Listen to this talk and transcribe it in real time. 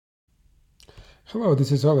Hello,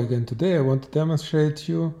 this is Oleg, and today I want to demonstrate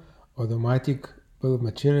to you automatic bill of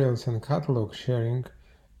materials and catalog sharing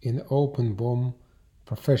in OpenBOM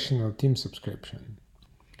Professional Team subscription.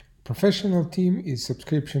 Professional Team is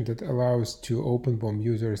subscription that allows to OpenBOM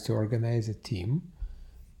users to organize a team,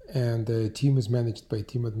 and the team is managed by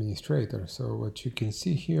team administrator. So what you can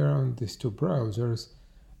see here on these two browsers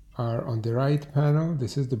are on the right panel.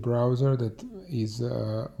 This is the browser that is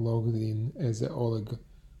logged in as a Oleg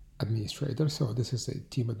administrator, so this is a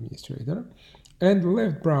team administrator, and the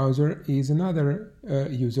left browser is another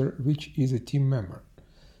user which is a team member.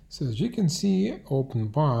 So as you can see,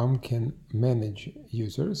 OpenBOM can manage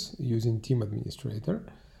users using team administrator,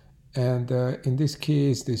 and in this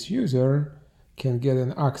case this user can get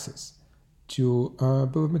an access to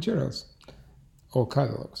bill of materials or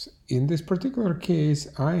catalogs. In this particular case,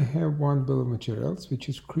 I have one bill of materials which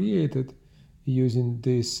is created using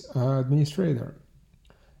this administrator.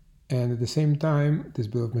 And at the same time, this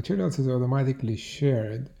bill of materials is automatically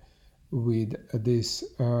shared with this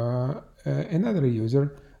another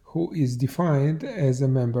user who is defined as a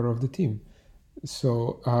member of the team.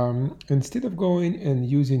 So instead of going and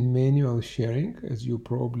using manual sharing, as you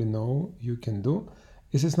probably know you can do,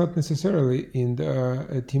 this is not necessarily in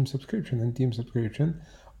the team subscription. In team subscription,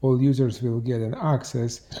 all users will get an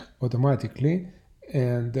access automatically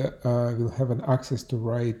and will have an access to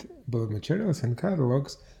write bill of materials and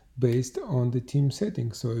catalogs based on the team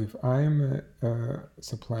settings. So if I'm a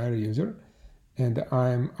supplier user and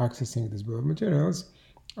I'm accessing this bill of materials,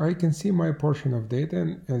 I can see my portion of data,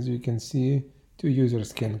 and as you can see, two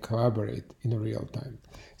users can collaborate in real time.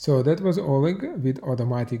 So that was Oleg with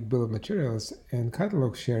automatic bill of materials and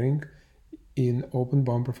catalog sharing in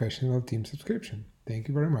OpenBOM Professional Team subscription. Thank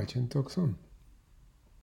you very much and talk soon.